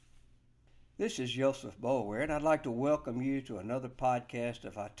This is Yosef Boulware, and I'd like to welcome you to another podcast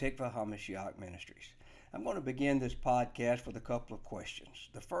of Hatikva HaMashiach Ministries. I'm going to begin this podcast with a couple of questions.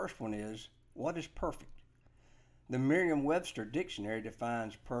 The first one is, what is perfect? The Merriam-Webster dictionary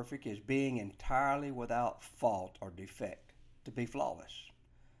defines perfect as being entirely without fault or defect, to be flawless.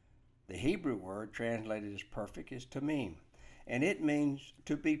 The Hebrew word translated as perfect is tamim, and it means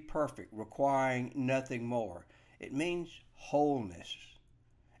to be perfect, requiring nothing more. It means wholeness.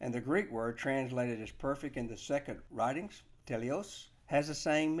 And the Greek word translated as perfect in the second writings, teleos, has the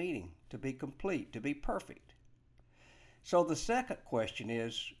same meaning, to be complete, to be perfect. So the second question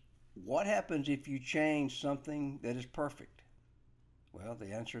is, what happens if you change something that is perfect? Well,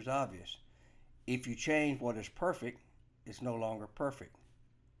 the answer is obvious. If you change what is perfect, it's no longer perfect.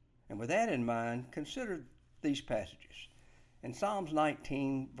 And with that in mind, consider these passages. In Psalms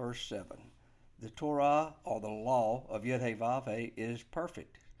 19, verse 7, the Torah, or the law of Yod-Heh-Vav-Heh, is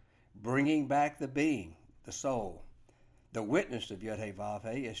perfect, bringing back the being, the soul. The witness of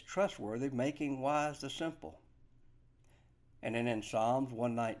Yod-Heh-Vav-Heh is trustworthy, making wise the simple. And then in Psalms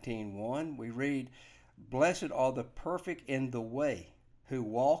 119:1, we read, "Blessed are the perfect in the way, who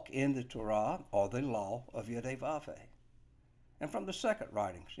walk in the Torah, or the law of Yod-Heh-Vav-Heh." And from the second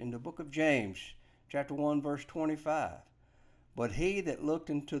writings, in the book of James, chapter 1, verse 25, "But he that looked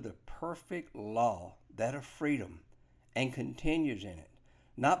into the perfect law, that of freedom, and continues in it,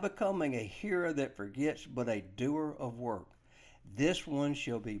 not becoming a hearer that forgets, but a doer of work, this one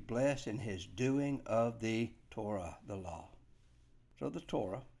shall be blessed in his doing of the Torah," the law. So the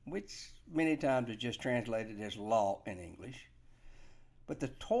Torah, which many times is just translated as law in English, but the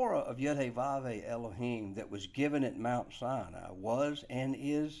Torah of Yod-Heh-Vav-Heh Elohim that was given at Mount Sinai was and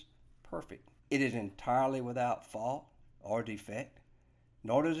is perfect. It is entirely without fault or defect,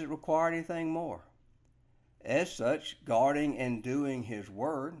 nor does it require anything more. As such, guarding and doing His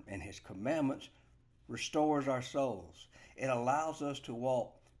Word and His commandments restores our souls. It allows us to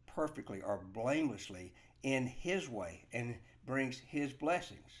walk perfectly or blamelessly in His way and brings His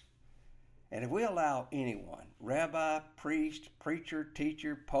blessings. And if we allow anyone, rabbi, priest, preacher,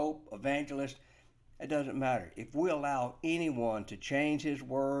 teacher, pope, evangelist, it doesn't matter. If we allow anyone to change His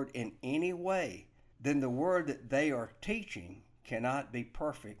Word in any way, then the Word that they are teaching cannot be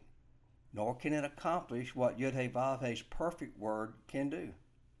perfect, nor can it accomplish what Yod-Heh-Vav-Heh's perfect Word can do.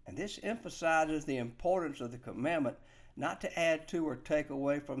 And this emphasizes the importance of the commandment not to add to or take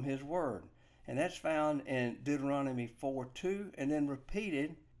away from His Word. And that's found in Deuteronomy 4:2 and then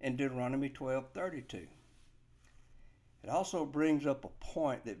repeated in Deuteronomy 12:32. It also brings up a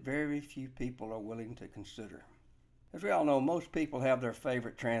point that very few people are willing to consider. As we all know, most people have their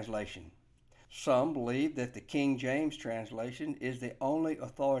favorite translation. Some believe that the King James translation is the only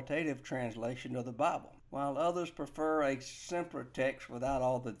authoritative translation of the Bible, while others prefer a simpler text without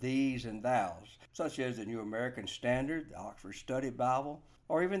all the these and thous, such as the New American Standard, the Oxford Study Bible,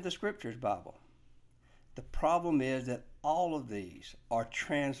 or even the Scriptures Bible. The problem is that all of these are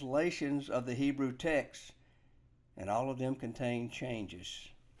translations of the Hebrew text, and all of them contain changes.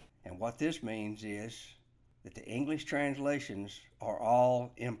 And what this means is that the English translations are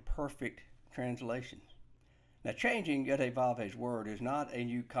all imperfect translations. Now, changing Yod-Heh-Vav-Heh's word is not a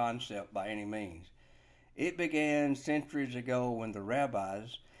new concept by any means. It began centuries ago when the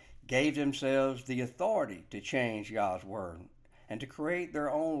rabbis gave themselves the authority to change God's word and to create their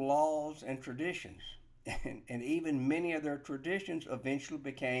own laws and traditions. And even many of their traditions eventually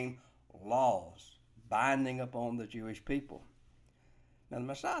became laws, binding upon the Jewish people. Now, the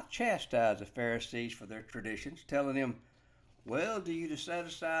Messiah chastised the Pharisees for their traditions, telling them, "Well, do you set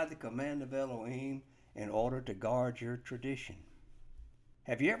aside the command of Elohim in order to guard your tradition?"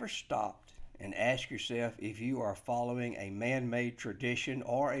 Have you ever stopped and asked yourself if you are following a man-made tradition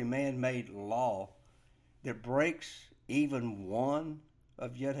or a man-made law that breaks even one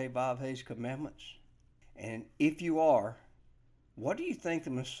of Yod-Heh-Vav-Heh's commandments? And if you are, what do you think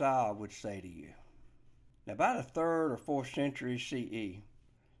the Messiah would say to you? Now, by the 3rd or 4th century CE,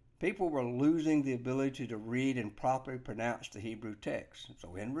 people were losing the ability to read and properly pronounce the Hebrew text.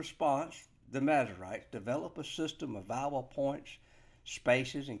 So in response, the Masoretes developed a system of vowel points,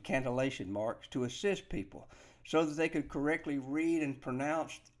 spaces, and cantillation marks to assist people so that they could correctly read and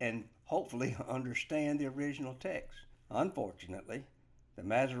pronounce and hopefully understand the original text. Unfortunately, the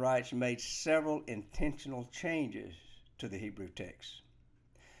Masoretes made several intentional changes to the Hebrew text.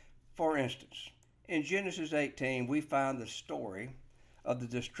 For instance, in Genesis 18, we find the story of the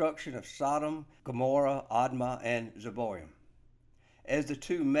destruction of Sodom, Gomorrah, Admah, and Zeboim. As the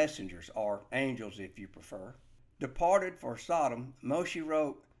two messengers, or angels if you prefer, departed for Sodom, Moshe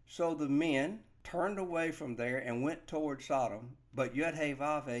wrote, "So the men turned away from there and went toward Sodom, but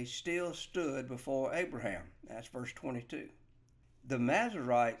Yud-Heh-Vav-Heh still stood before Abraham. That's verse 22. The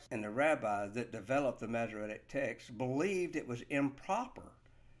Masoretes and the rabbis that developed the Masoretic text believed it was improper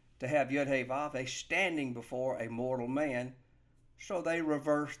to have Yud-Heh-Vav-Heh standing before a mortal man, so they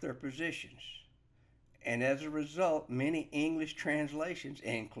reversed their positions. And as a result, many English translations,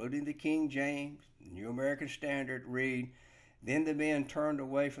 including the King James, New American Standard, read, "Then the men turned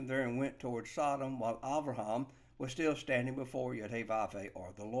away from there and went toward Sodom, while Abraham was still standing before Yud-Heh-Vav-Heh,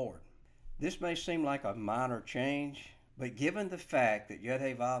 or the Lord." This may seem like a minor change, but given the fact that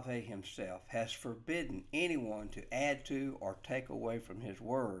Yud-Heh-Vav-Heh himself has forbidden anyone to add to or take away from his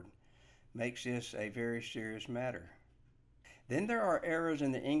word, makes this a very serious matter. Then there are errors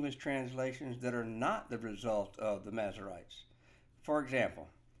in the English translations that are not the result of the Masoretes. For example,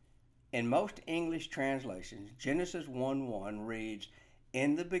 in most English translations, Genesis 1:1 reads,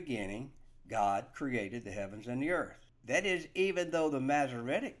 "In the beginning, God created the heavens and the earth." That is, even though the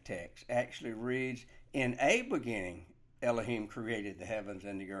Masoretic text actually reads, "In a beginning, Elohim created the heavens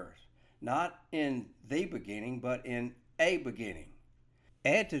and the earth." Not in the beginning, but in a beginning.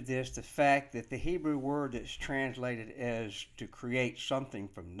 Add to this the fact that the Hebrew word that's translated as to create something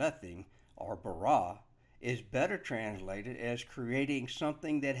from nothing, or bara, is better translated as creating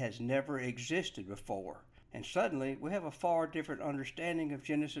something that has never existed before. And suddenly we have a far different understanding of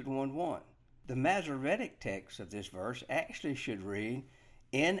Genesis 1:1. The Masoretic text of this verse actually should read,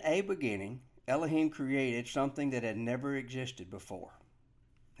 "In a beginning, Elohim created something that had never existed before."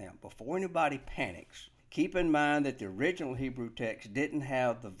 Now, before anybody panics, keep in mind that the original Hebrew text didn't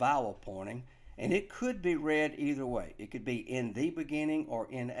have the vowel pointing, and it could be read either way. It could be "in the beginning" or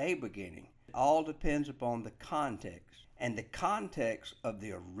 "in a beginning." It all depends upon the context. And the context of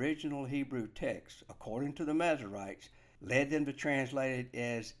the original Hebrew text, according to the Masoretes, led them to translate it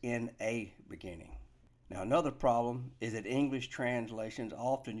as "in a beginning." Now, another problem is that English translations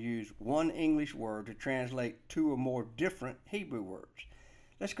often use one English word to translate two or more different Hebrew words.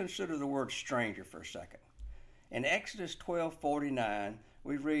 Let's consider the word stranger for a second. In Exodus 12:49,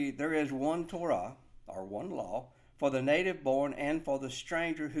 we read, "There is one Torah," or one law, "for the native born and for the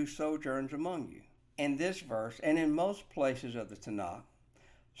stranger who sojourns among you." In this verse, and in most places of the Tanakh,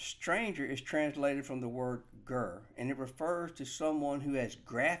 stranger is translated from the word ger, and it refers to someone who has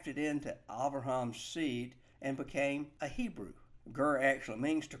grafted into Abraham's seed and became a Hebrew. Ger actually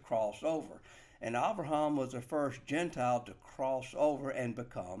means to cross over, and Abraham was the first Gentile to cross over and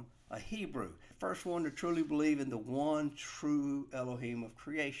become a Hebrew, the first one to truly believe in the one true Elohim of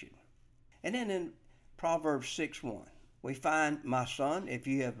creation. And then in Proverbs 6:1, we find, "My son, if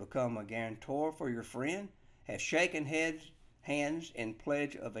you have become a guarantor for your friend, have shaken hands in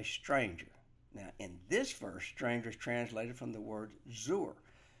pledge of a stranger." Now, in this verse, stranger is translated from the word zur,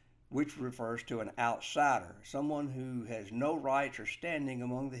 which refers to an outsider, someone who has no rights or standing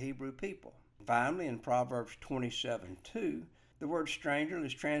among the Hebrew people. Finally, in Proverbs 27:2, the word stranger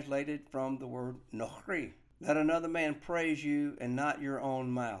is translated from the word nochri. "Let another man praise you and not your own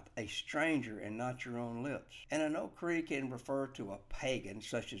mouth, a stranger and not your own lips." And a nochri can refer to a pagan,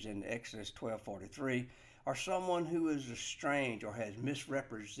 such as in Exodus 12:43, or someone who is estranged or has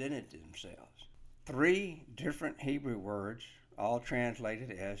misrepresented themselves. Three different Hebrew words, all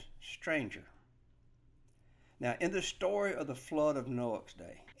translated as stranger. Now, in the story of the flood of Noah's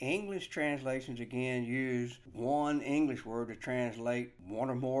day, English translations again use one English word to translate one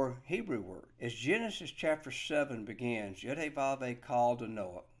or more Hebrew words. As Genesis chapter 7 begins, Yud-Heh-Vav-Heh called to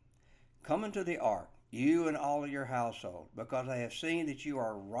Noah, "Come into the ark, you and all of your household, because I have seen that you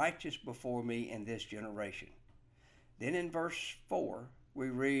are righteous before me in this generation." Then in verse 4, we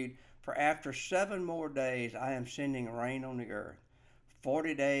read, "For after 7 more days I am sending rain on the earth,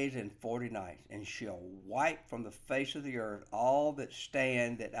 40 days and 40 nights, and shall wipe from the face of the earth all that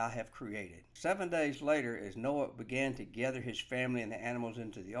stand that I have created." 7 days later, as Noah began to gather his family and the animals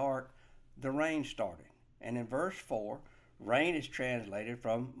into the ark, the rain started. And in verse 4, rain is translated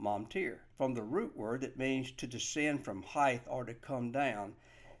from mamtir, from the root word that means to descend from height or to come down.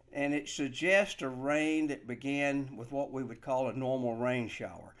 And it suggests a rain that began with what we would call a normal rain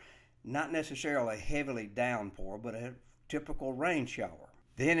shower. Not necessarily a heavily downpour, but a typical rain shower.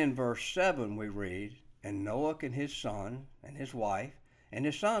 Then in verse 7 we read, "And Noah and his son and his wife and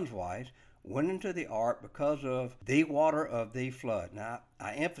his son's wives went into the ark because of the water of the flood." Now,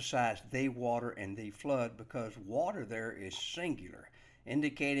 I emphasize the water and the flood because water there is singular,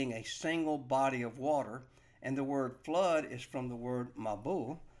 indicating a single body of water, and the word flood is from the word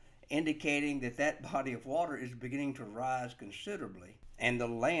mabul, indicating that that body of water is beginning to rise considerably, and the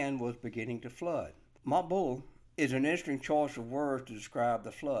land was beginning to flood. Mabul is an interesting choice of words to describe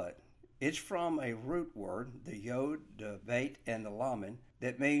the flood. It's from a root word, the yod, the bet, and the lamed,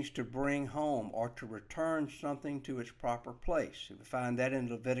 that means to bring home or to return something to its proper place. We find that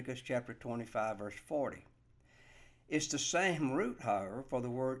in Leviticus chapter 25, verse 40. It's the same root, however, for the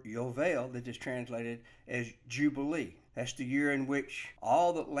word yovel that is translated as jubilee. That's the year in which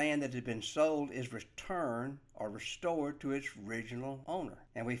all the land that has been sold is returned or restored to its original owner.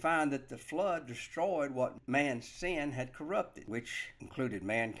 And we find that the flood destroyed what man's sin had corrupted, which included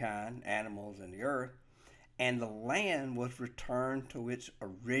mankind, animals, and the earth, and the land was returned to its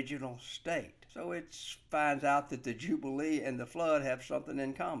original state. So it finds out that the Jubilee and the flood have something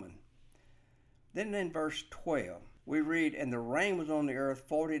in common. Then in verse 12, we read, "And the rain was on the earth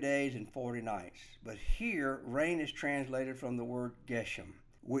 40 days and 40 nights." But here, rain is translated from the word geshem,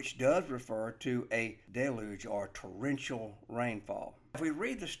 which does refer to a deluge or torrential rainfall. If we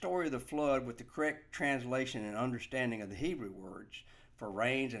read the story of the flood with the correct translation and understanding of the Hebrew words for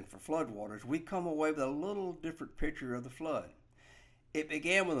rains and for floodwaters, we come away with a little different picture of the flood. It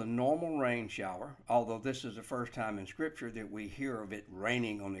began with a normal rain shower, although this is the first time in Scripture that we hear of it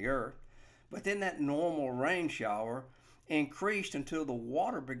raining on the earth. But then that normal rain shower increased until the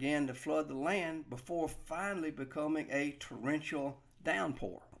water began to flood the land before finally becoming a torrential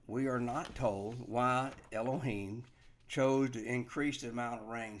downpour. We are not told why Elohim chose to increase the amount of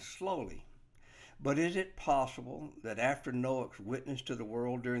rain slowly. But is it possible that after Noah's witness to the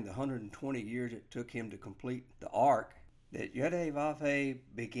world during the 120 years it took him to complete the ark, that Yod-Heh-Vav-Heh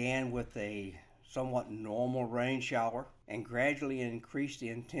began with a somewhat normal rain shower and gradually increased the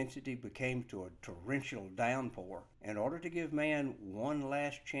intensity, became to a torrential downpour in order to give man one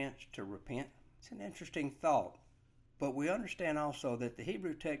last chance to repent? It's an interesting thought. But we understand also that the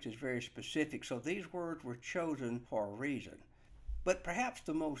Hebrew text is very specific, so these words were chosen for a reason. But perhaps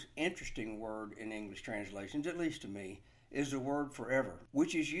the most interesting word in English translations, at least to me, is the word forever,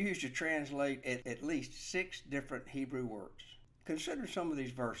 which is used to translate at least 6 different Hebrew words. Consider some of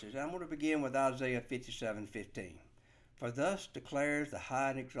these verses. I'm going to begin with Isaiah 57:15. "For thus declares the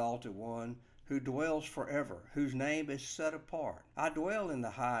high and exalted one who dwells forever, whose name is set apart. I dwell in the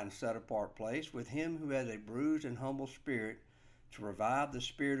high and set apart place with him who has a bruised and humble spirit, to revive the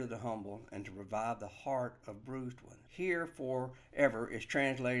spirit of the humble and to revive the heart of bruised ones." Here, forever is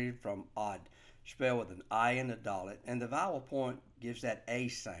translated from ad, spelled with an I and a dalet, and the vowel point gives that A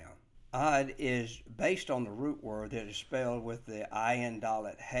sound. Ad is based on the root word that is spelled with the ayin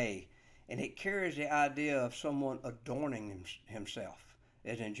dalet hey, and it carries the idea of someone adorning himself,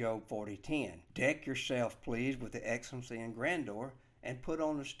 as in Job 40:10. "Deck yourself, please, with the excellency and grandeur, and put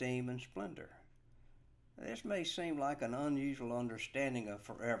on esteem and splendor." This may seem like an unusual understanding of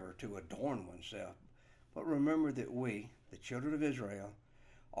forever, to adorn oneself, but remember that we, the children of Israel,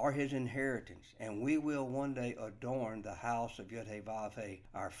 are his inheritance, and we will one day adorn the house of Yod-Heh-Vav-Heh,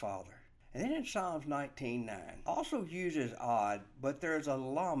 our Father. And then in Psalms 19:9, also uses ad, but there's a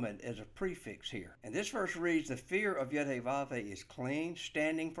lamed as a prefix here. And this verse reads, "The fear of Yod-Heh-Vav-Heh is clean,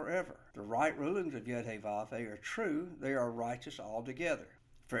 standing forever. The right rulings of Yod-Heh-Vav-Heh are true, they are righteous altogether."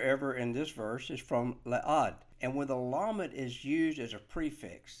 Forever in this verse is from le'ad, and when the lamed is used as a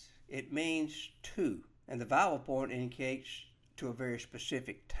prefix, it means to, and the vowel point indicates to a very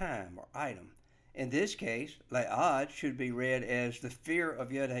specific time or item. In this case, le'ad should be read as "the fear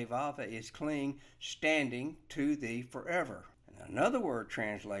of Yod-Heh-Vav-Heh is clean, standing to thee forever." And another word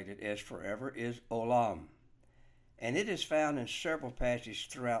translated as forever is olam, and it is found in several passages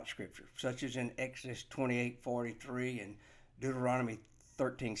throughout Scripture, such as in Exodus 28:43 and Deuteronomy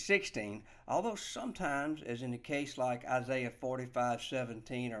 13:16, although sometimes, as in a case like Isaiah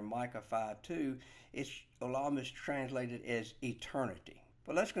 45:17 or Micah 5:2, olam is translated as eternity.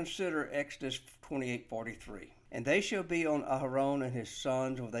 But let's consider Exodus 28:43. "And they shall be on Aharon and his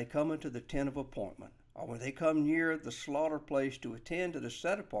sons when they come into the tent of appointment, or when they come near the slaughter place to attend to the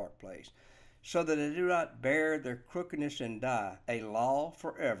set apart place, so that they do not bear their crookedness and die, a law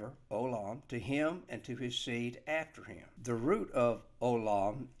forever, olam, to him and to his seed after him." The root of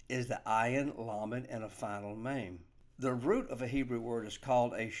olam is the ayin, lamed, and a final mem. The root of a Hebrew word is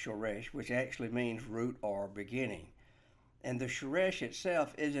called a shoresh, which actually means root or beginning. And the shoresh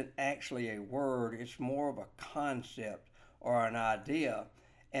itself isn't actually a word, it's more of a concept or an idea.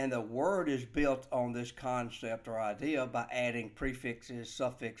 And the word is built on this concept or idea by adding prefixes,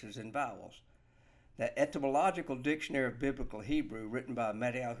 suffixes, and vowels. The Etymological Dictionary of Biblical Hebrew, written by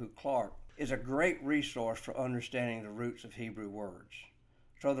Matthew Clark, is a great resource for understanding the roots of Hebrew words.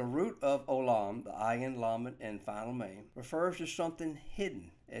 So the root of olam, the ayin, lamed, and final mem, refers to something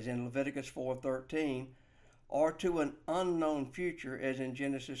hidden, as in Leviticus 4:13, or to an unknown future, as in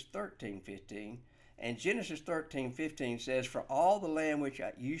Genesis 13:15, And Genesis 13:15 says, "For all the land which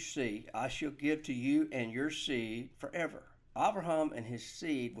you see, I shall give to you and your seed forever." Abraham and his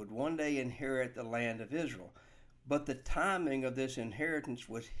seed would one day inherit the land of Israel, but the timing of this inheritance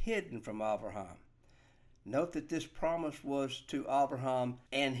was hidden from Abraham. Note that this promise was to Abraham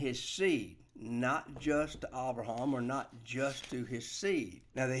and his seed, not just to Abraham or not just to his seed.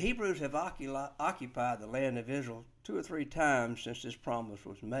 Now, the Hebrews have occupied the land of Israel 2 or 3 times since this promise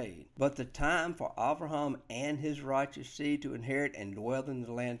was made. But the time for Abraham and his righteous seed to inherit and dwell in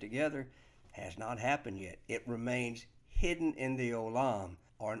the land together has not happened yet. It remains hidden in the Olam,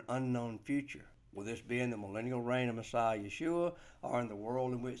 or an unknown future. Will this be in the millennial reign of Messiah Yeshua, or in the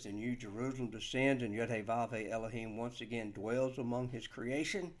world in which the New Jerusalem descends and Yod-Heh-Vav-Heh Elohim once again dwells among his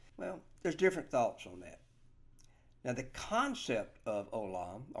creation? Well, there's different thoughts on that. Now, the concept of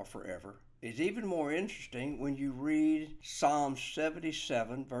Olam, or forever, is even more interesting when you read Psalm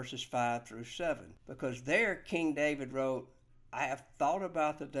 77, verses 5 through 7, because there King David wrote, "I have thought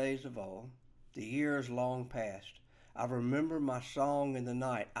about the days of old, the years long past. I remember my song in the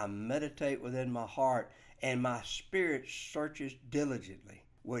night. I meditate within my heart, and my spirit searches diligently.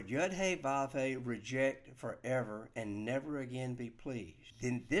 Would Yod-Heh-Vav-Heh reject forever and never again be pleased?"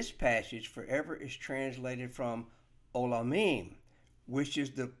 Then this passage, forever, is translated from Olamim, which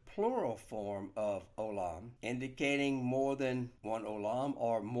is the plural form of Olam, indicating more than one Olam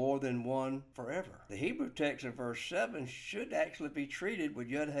or more than one forever. The Hebrew text of verse 7 should actually be treated with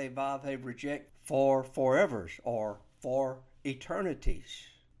Yod-Heh-Vav-Heh reject for forevers or for eternities.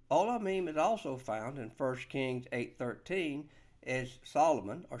 Olamim is also found in 1 Kings 8:13 as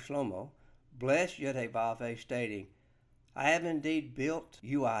Solomon, or Shlomo, blessed Yod-Heh-Vav-Heh, stating, "I have indeed built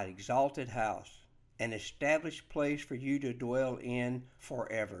you an exalted house, an established place for you to dwell in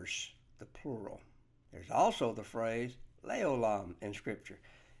forevers," the plural. There's also the phrase Leolam in Scripture.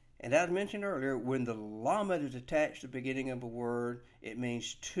 And as mentioned earlier, when the lamed is attached to the beginning of a word, it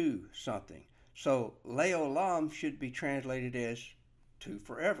means to something. So Leolam should be translated as to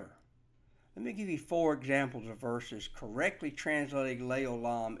forever. Let me give you 4 examples of verses correctly translating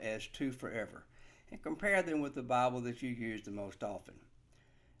Leolam as to forever, and compare them with the Bible that you use the most often.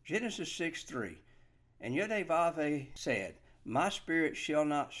 Genesis 6:3, "And Yod-Heh-Vav-Heh said, My spirit shall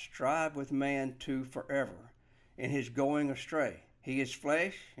not strive with man to forever, in his going astray. He is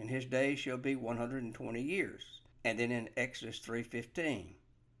flesh, and his days shall be 120 years. And then in Exodus 3:15,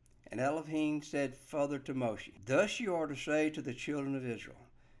 "And Elohim said further to Moshe, Thus you are to say to the children of Israel,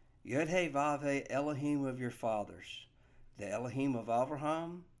 Yod-Heh-Vav-Heh Elohim of your fathers, the Elohim of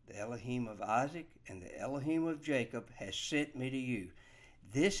Abraham, the Elohim of Isaac, and the Elohim of Jacob has sent me to you.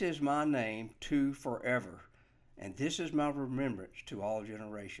 This is my name to forever, and this is my remembrance to all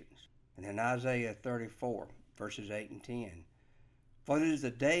generations." And in Isaiah 34, verses 8 and 10, "For it is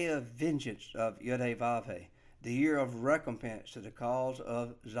the day of vengeance of Yod-Heh-Vav-Heh, the year of recompense to the cause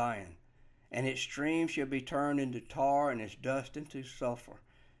of Zion. And its streams shall be turned into tar, and its dust into sulfur.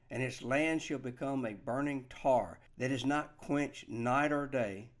 And its land shall become a burning tar that is not quenched night or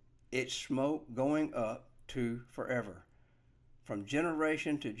day, its smoke going up to forever. From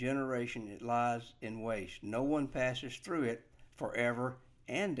generation to generation it lies in waste. No one passes through it forever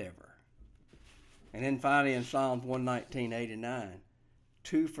and ever." And then finally in Psalms 119:8-9,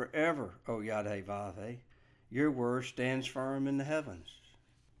 "To forever, O Yod-Heh-Vav-Heh, your word stands firm in the heavens."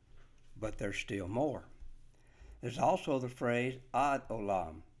 But there's still more. There's also the phrase Ad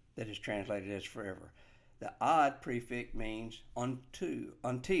Olam that is translated as forever. The Ad prefix means unto,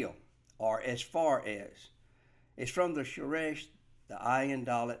 until, or as far as. It's from the Shoresh, the Ayin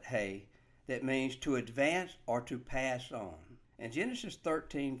Dalet Hey, that means to advance or to pass on. In Genesis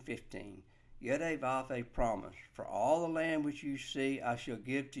 13:15, Yod-Heh-Vav-Heh promised, "For all the land which you see I shall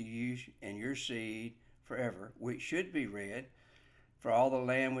give to you and your seed forever," which should be read, "For all the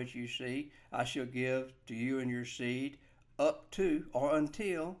land which you see I shall give to you and your seed up to or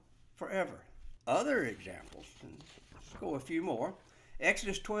until forever." Other examples, and let's go a few more.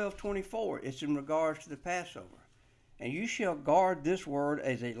 Exodus 12:24, it's in regards to the Passover. "And you shall guard this word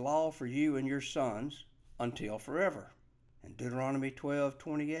as a law for you and your sons until forever." And Deuteronomy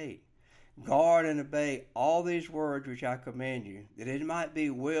 12:28, "Guard and obey all these words which I command you, that it might be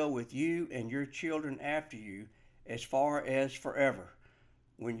well with you and your children after you as far as forever,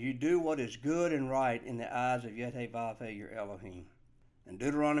 when you do what is good and right in the eyes of Yod-Heh-Vav-Heh your Elohim." And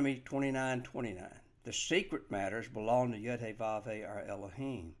Deuteronomy 29:29, "The secret matters belong to Yod-Heh-Vav-Heh our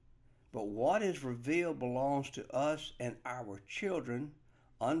Elohim, but what is revealed belongs to us and our children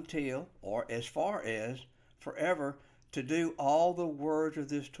until, or as far as, forever, to do all the words of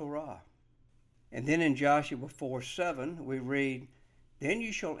this Torah." And then in Joshua 4:7 we read, Then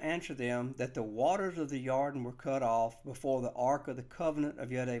you shall answer them that the waters of the Jordan were cut off before the ark of the covenant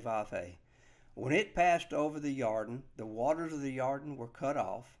of Yod-Heh-Vav-Heh. When it passed over the Jordan, the waters of the Jordan were cut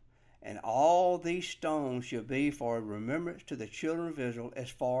off, and all these stones shall be for a remembrance to the children of Israel as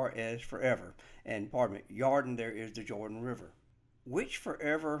far as forever. And, Jordan there is the Jordan River. Which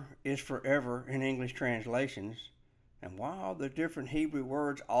forever is forever in English translations, and why are the different Hebrew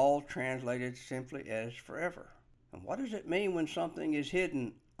words all translated simply as forever? And what does it mean when something is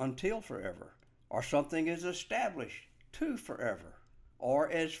hidden until forever, or something is established to forever, or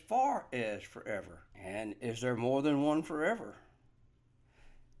as far as forever? And is there more than one forever?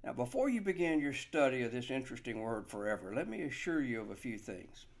 Now, before you begin your study of this interesting word forever, let me assure you of a few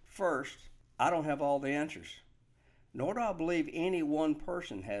things. First, I don't have all the answers, nor do I believe any one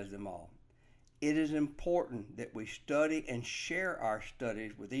person has them all. It is important that we study and share our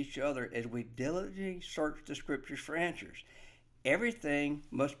studies with each other as we diligently search the Scriptures for answers. Everything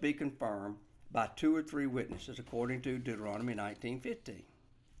must be confirmed by 2 or 3 witnesses, according to Deuteronomy 19:15.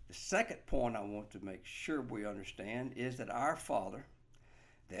 The second point I want to make sure we understand is that our Father,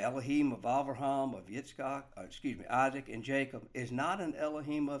 the Elohim of Abraham, of Isaac, and Jacob, is not an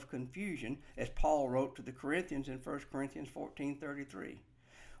Elohim of confusion, as Paul wrote to the Corinthians in 1 Corinthians 14:33.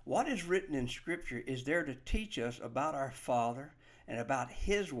 What is written in Scripture is there to teach us about our Father and about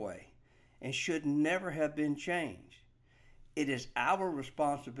His way, and should never have been changed. It is our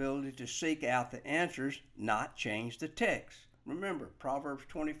responsibility to seek out the answers, not change the text. Remember, Proverbs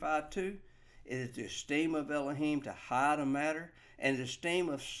 25:2, it is the esteem of Elohim to hide a matter, and the esteem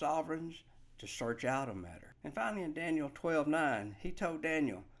of sovereigns to search out a matter. And finally, in Daniel 12:9, he told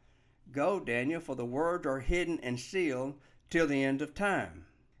Daniel, "Go, Daniel, for the words are hidden and sealed till the end of time."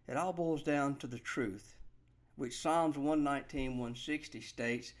 It all boils down to the truth, which Psalms 119, 160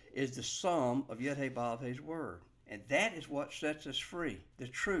 states is the sum of Yod-Heh-Vav-Heh's word. And that is what sets us free, the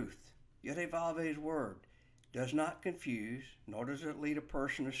truth. Yod-Heh-Vav-Heh's word does not confuse, nor does it lead a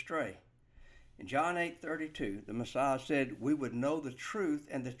person astray. In John 8:32, the Messiah said we would know the truth,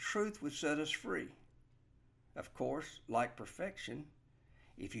 and the truth would set us free. Of course, like perfection,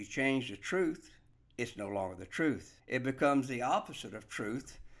 if you change the truth, it's no longer the truth. It becomes the opposite of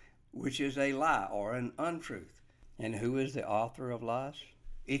truth, which is a lie or an untruth. And who is the author of lies?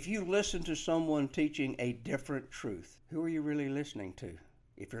 If you listen to someone teaching a different truth, who are you really listening to?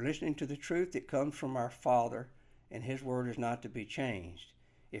 If you're listening to the truth that comes from our Father, and His word is not to be changed.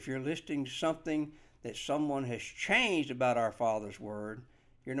 If you're listening to something that someone has changed about our Father's word,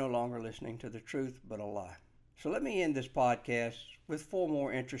 you're no longer listening to the truth, but a lie. So let me end this podcast with 4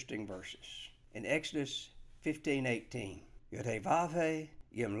 more interesting verses. In Exodus 15:18, Yod-Heh-Vav-Heh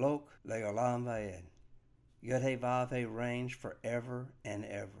Yimlok Le'olam Va'ed. Yod-Heh-Vav-Heh reigns forever and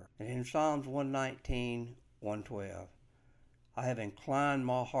ever. And in Psalms 119, 112, I have inclined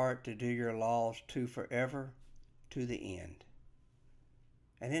my heart to do your laws to forever, to the end.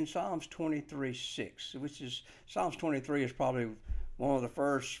 And in Psalms 23:6, Psalms 23 is probably one of the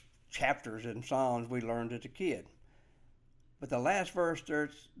first chapters in Psalms we learned as a kid. But the last verse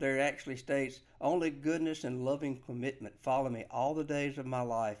there actually states, only goodness and loving commitment follow me all the days of my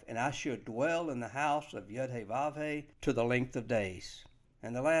life, and I shall dwell in the house of Yod-Heh-Vav-Heh to the length of days.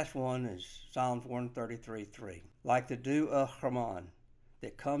 And the last one is Psalms 133:3. Like the dew of Hermon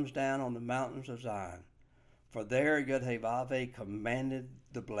that comes down on the mountains of Zion, for there Yod-Heh-Vav-Heh commanded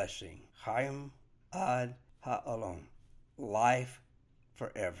the blessing. Chaim ad ha'olam. Life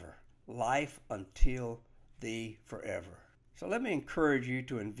forever. Life until the forever. So let me encourage you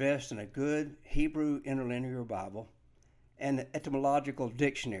to invest in a good Hebrew interlinear Bible and the etymological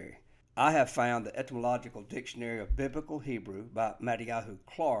dictionary. I have found the etymological dictionary of biblical Hebrew by Mattiyahu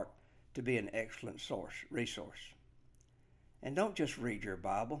Clark to be an excellent resource. And don't just read your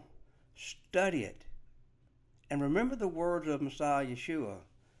Bible, study it. And remember the words of Messiah Yeshua,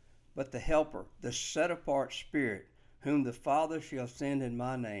 but the Helper, the set-apart Spirit, whom the Father shall send in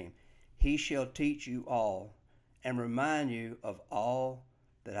my name, He shall teach you all and remind you of all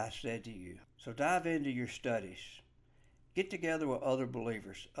that I said to you. So dive into your studies. Get together with other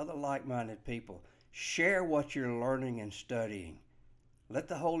believers, other like-minded people. Share what you're learning and studying. Let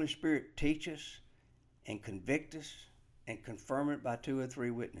the Holy Spirit teach us and convict us and confirm it by 2 or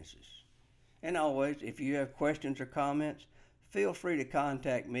 3 witnesses. And always, if you have questions or comments, feel free to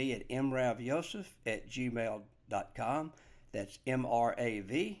contact me at mravyosef@gmail.com. That's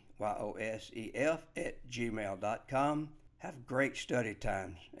MRAVYOSEF@gmail.com. Have great study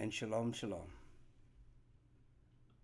times, and shalom, shalom.